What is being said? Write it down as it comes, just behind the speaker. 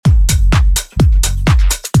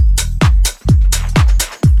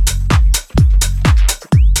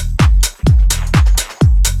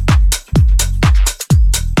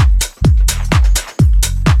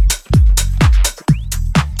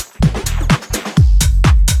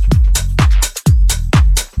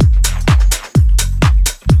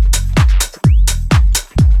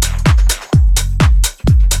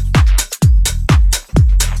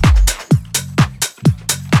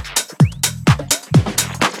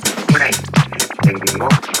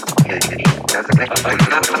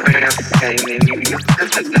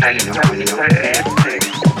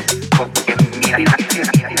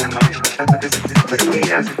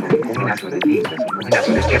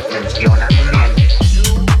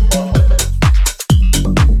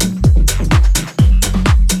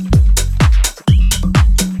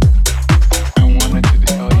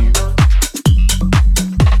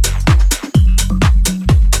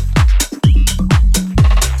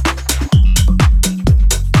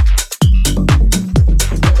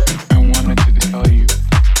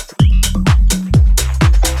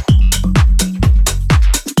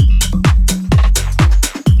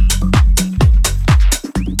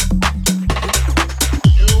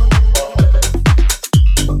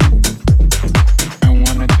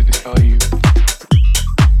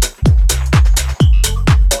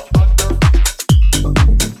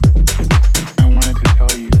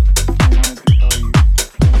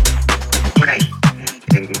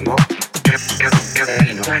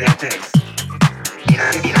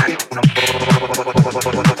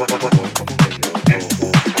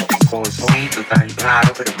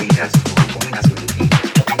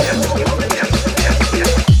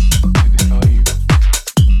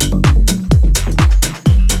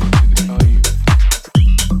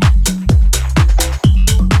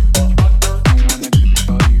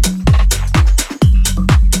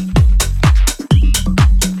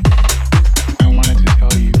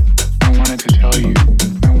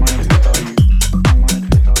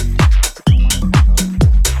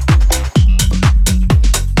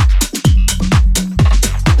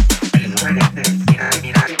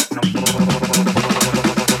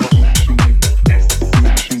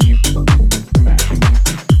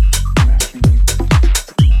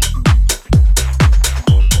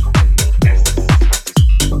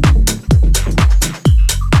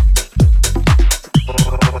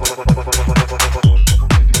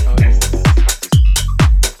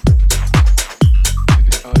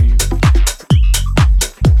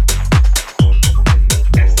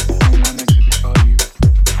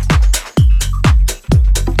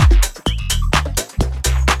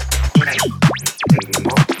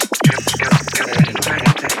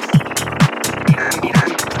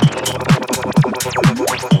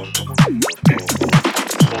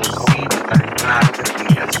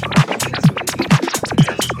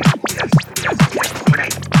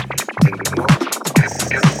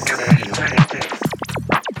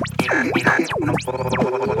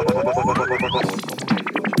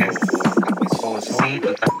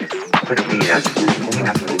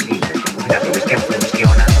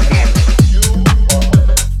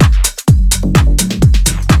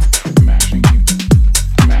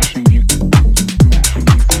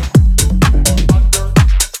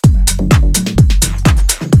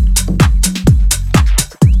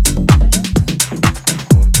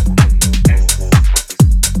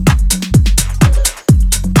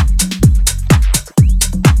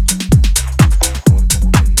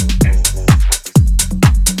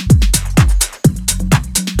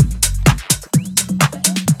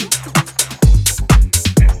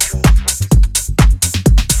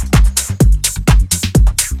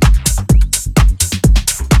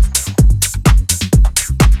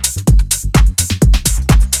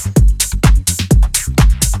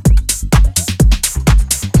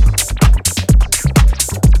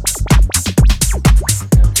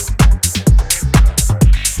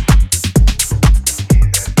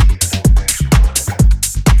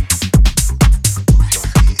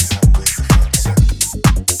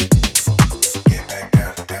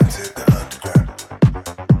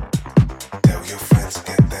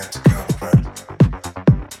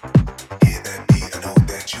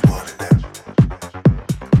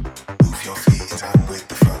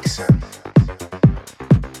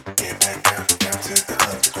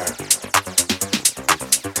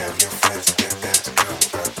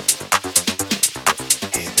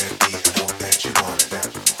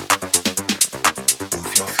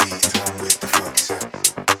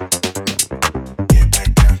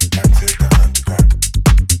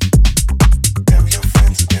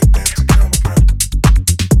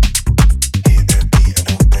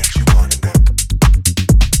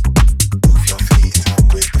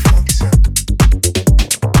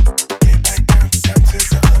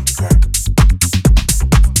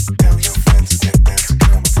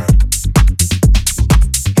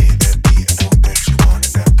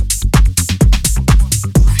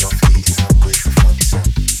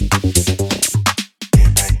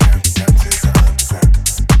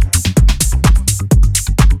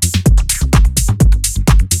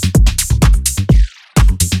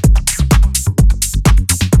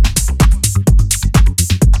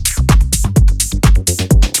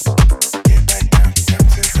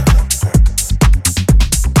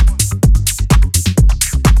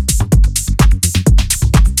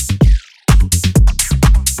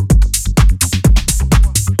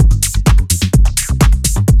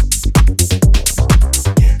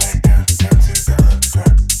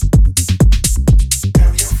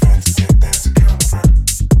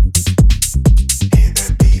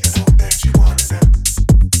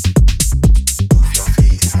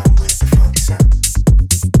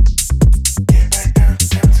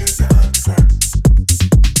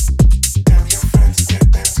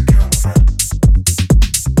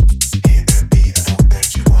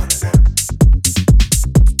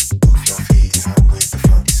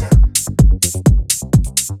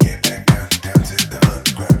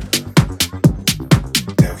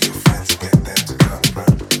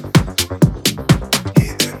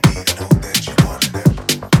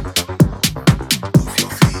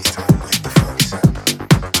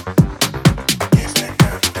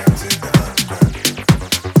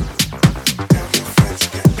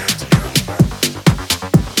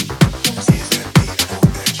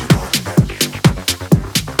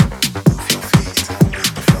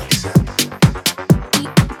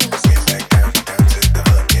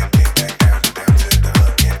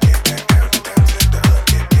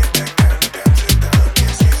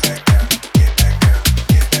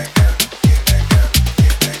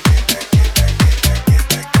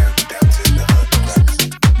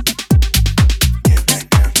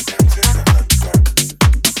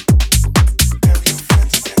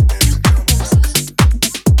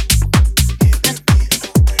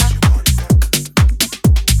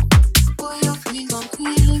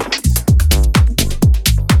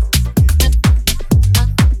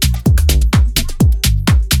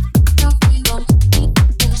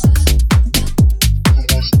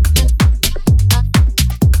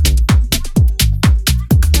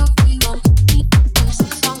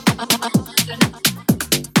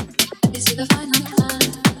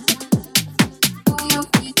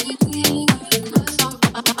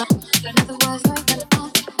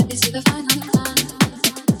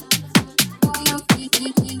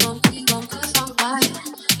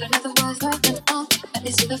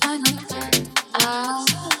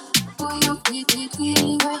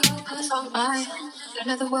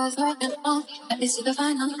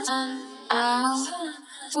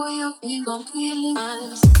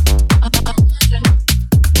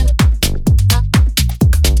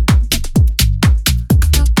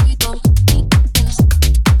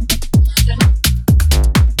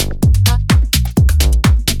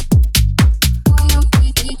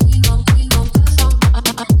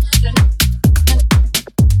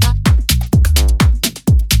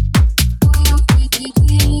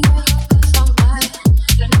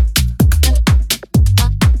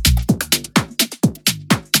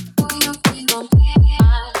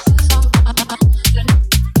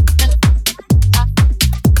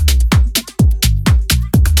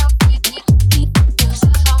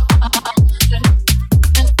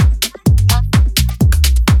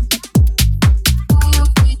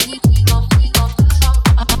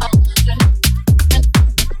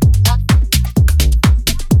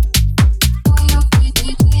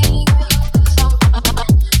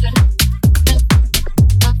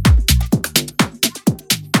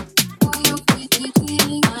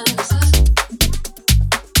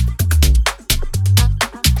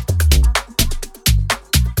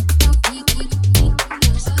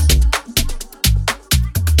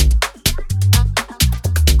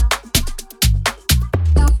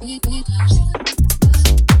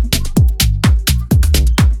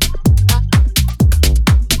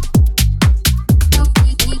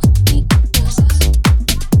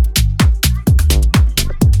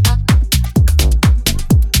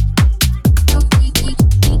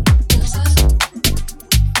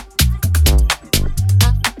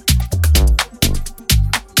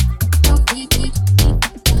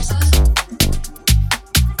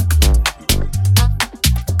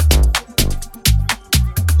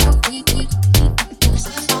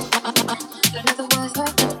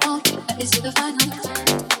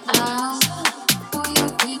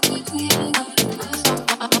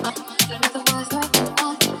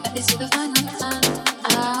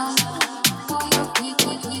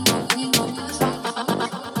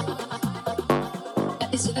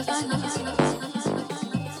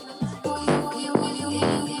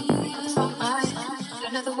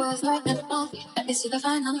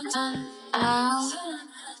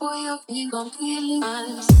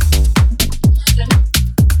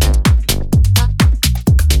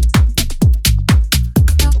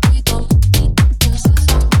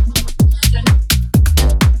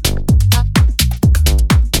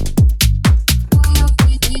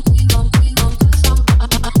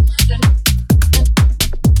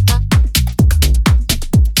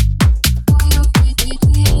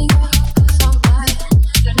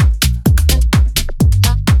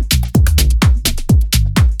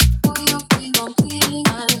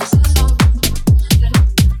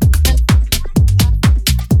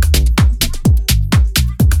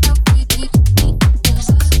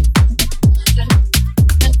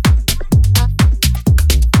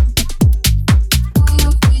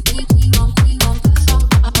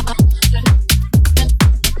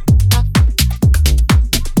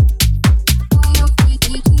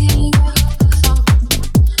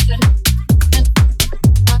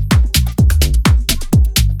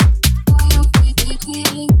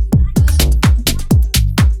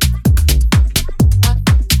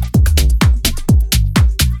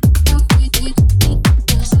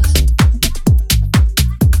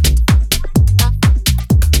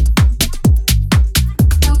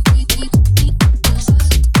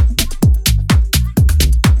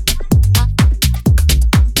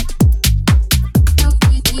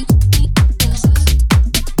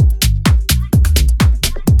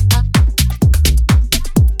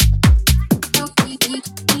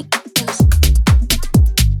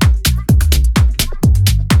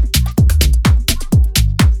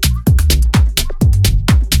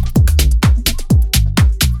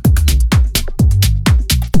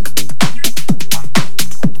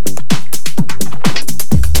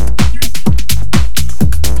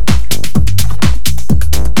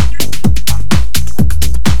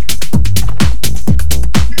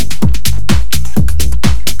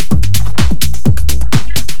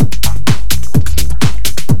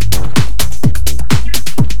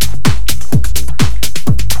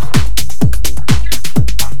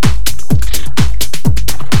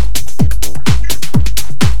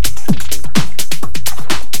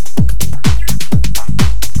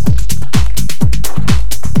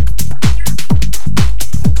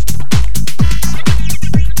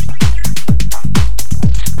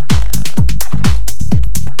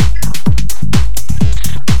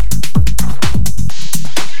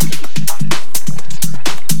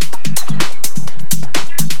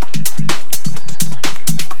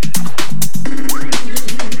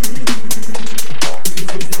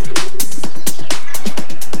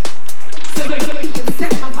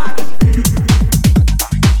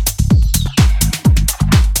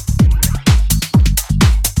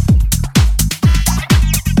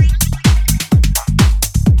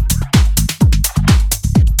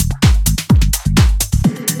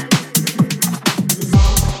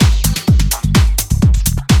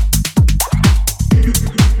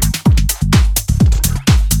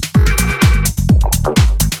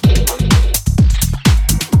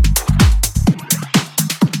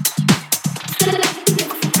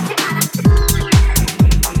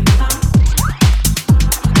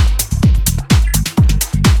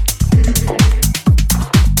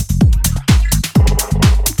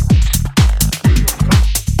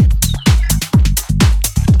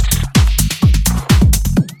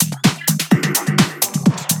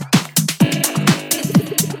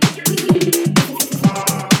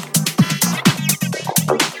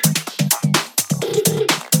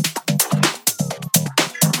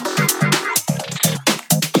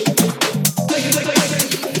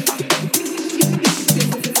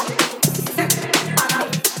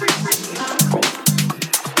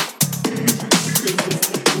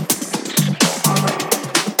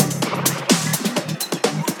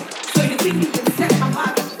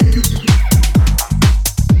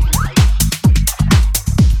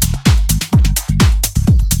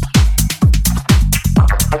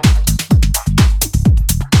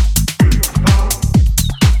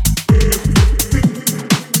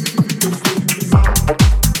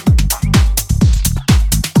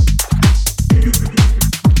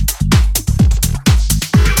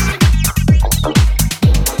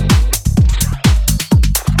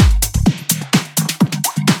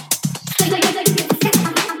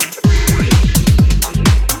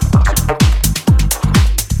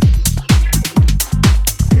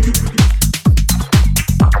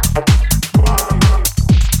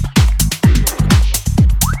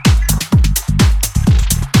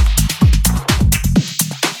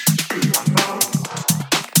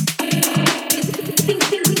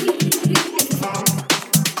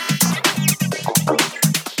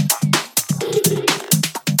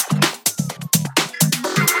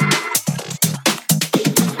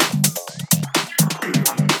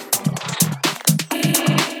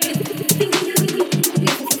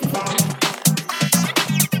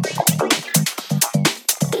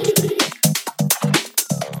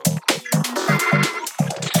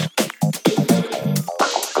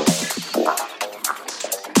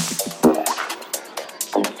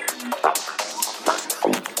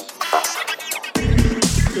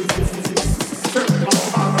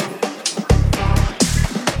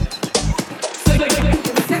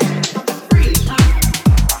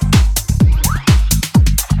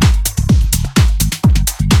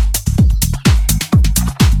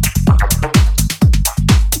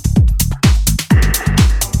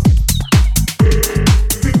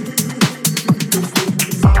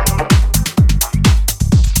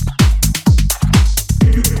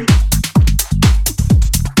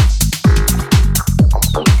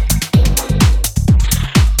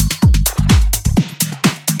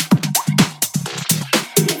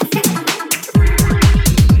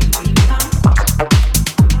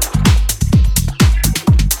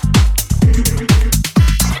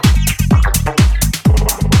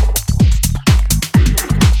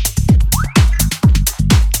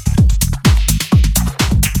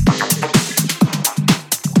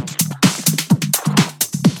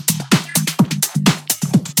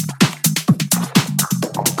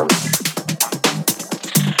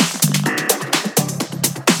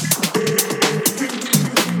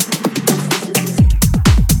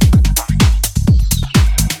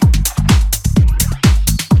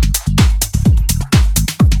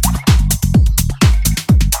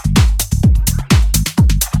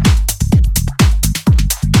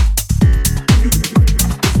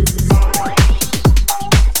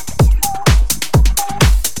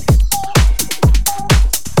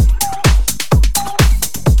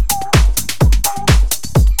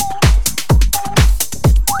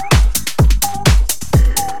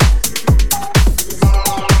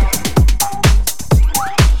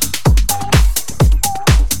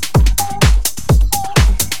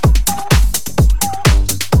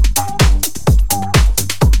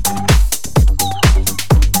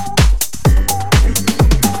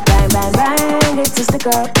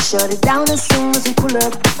up, shut it down as soon as we pull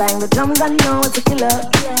up. Bang the drums, I know it's a killer.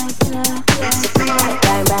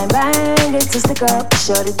 Bang, bang, bang, it's a stick up.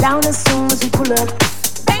 Shut it down as soon as we pull up.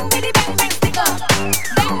 Bang, bitty, bang, bang, stick up.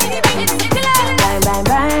 Bang, bitty, bang, it's a killer. Bang, bang,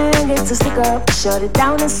 bang, it's a stick up. Shut it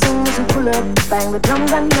down as soon as we pull up. Bang the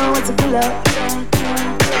drums, I know it's a killer.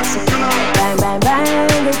 Bang, bang,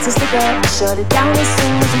 bang, it's a stick up. Shut it down as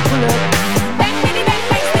soon as we pull up.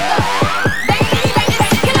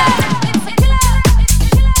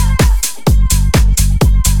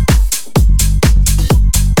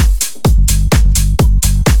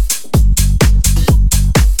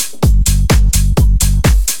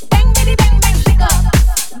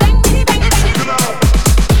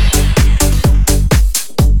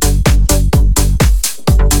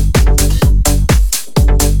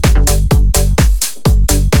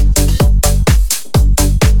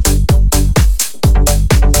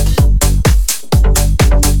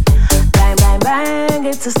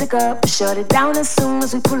 Shut it down as soon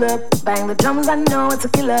as we pull up. Bang the drums, I know it's a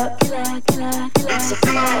killer. Killer, killer, killer. It's a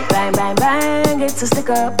killer. Bang, bang, bang, it's a stick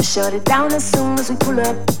up. Shut it down as soon as we pull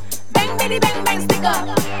up. Bang, bitty, bang, bang, stick up.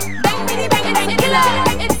 Bang, bitty, bang, it's a killer.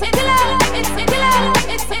 It's a killer. It's a killer.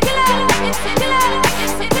 It's a killer. It's a killer.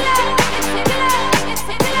 It's a killer. It's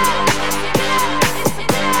a killer. It's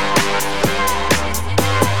a killer.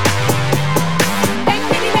 Bang,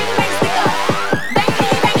 bitty, bang, bang, stick up. Bang,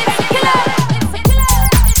 bitty, bang, it's a killer.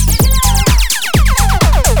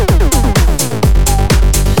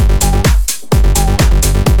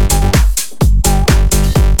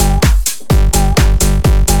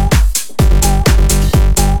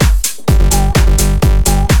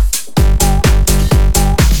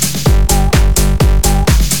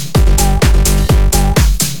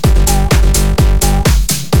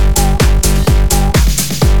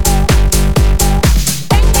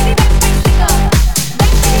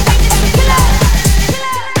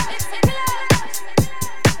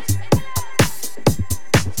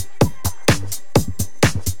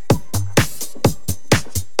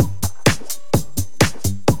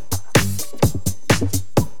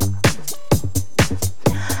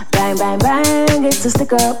 Bang, bang, bang, it's a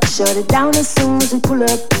stick up. Shut it down as soon as we pull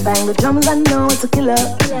up. Bang the drums, I know it's a killer.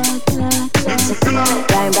 Killer, killer, killer. It's a killer.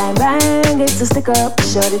 Bang, bang, bang, it's a stick up.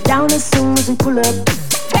 Shut it down as soon as we pull up.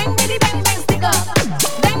 Bang, bitty, bang, bang, stick up.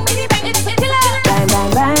 Bang, bitty, bang, it's a killer. Bang,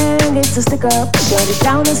 bang, bang, it's a stick up. Shut it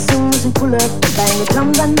down as soon as we pull up. Bang the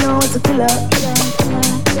drums, I know it's a killer. Killer, killer,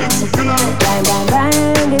 killer. It's a killer. Bang, bang,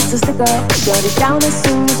 bang, it's a stick up. Shut it down as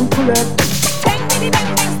soon as we pull up. Bang, bitty, bang,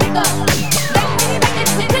 bang, stick up. Bang, bitty, bang,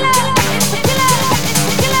 it's a killer. It's a killer. It's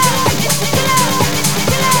a killer. It's a killer. It's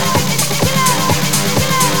a killer. It's a killer.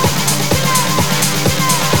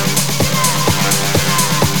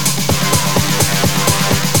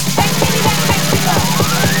 Bang, bitty, bang, bang, stick up.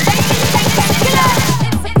 Bang, bitty, bang, it's a killer.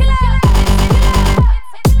 It's a killer.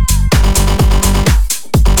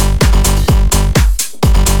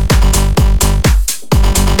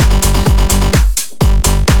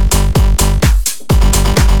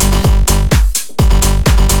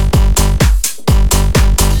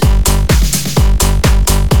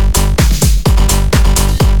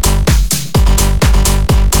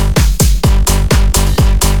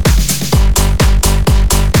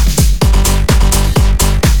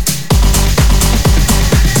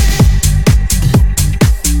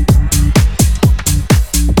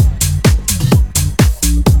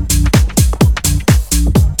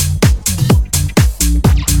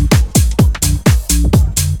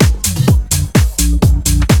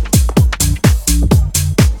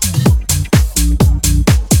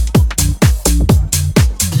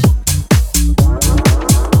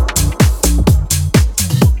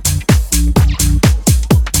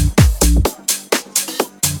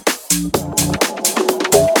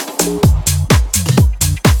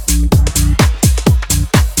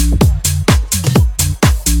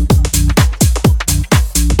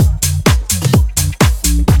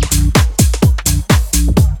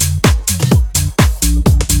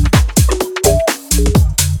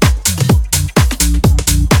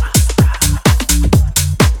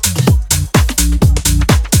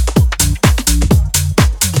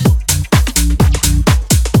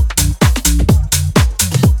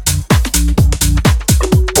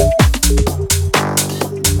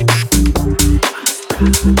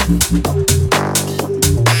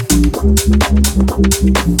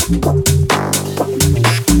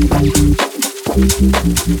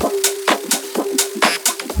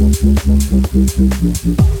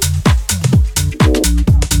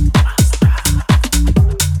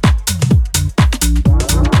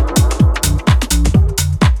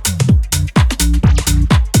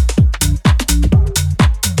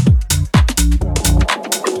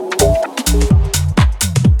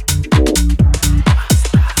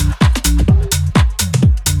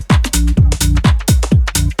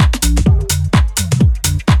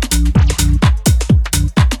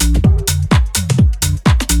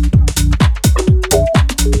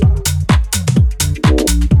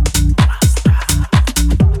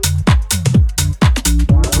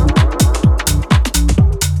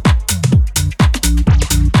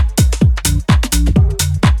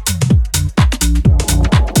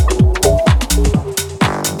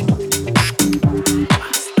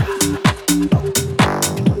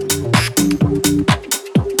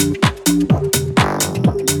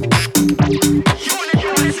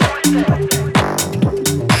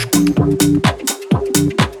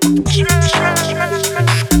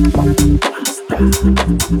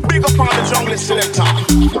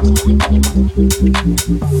 Big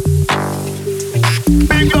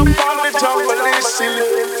up on the jungle,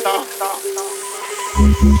 selector.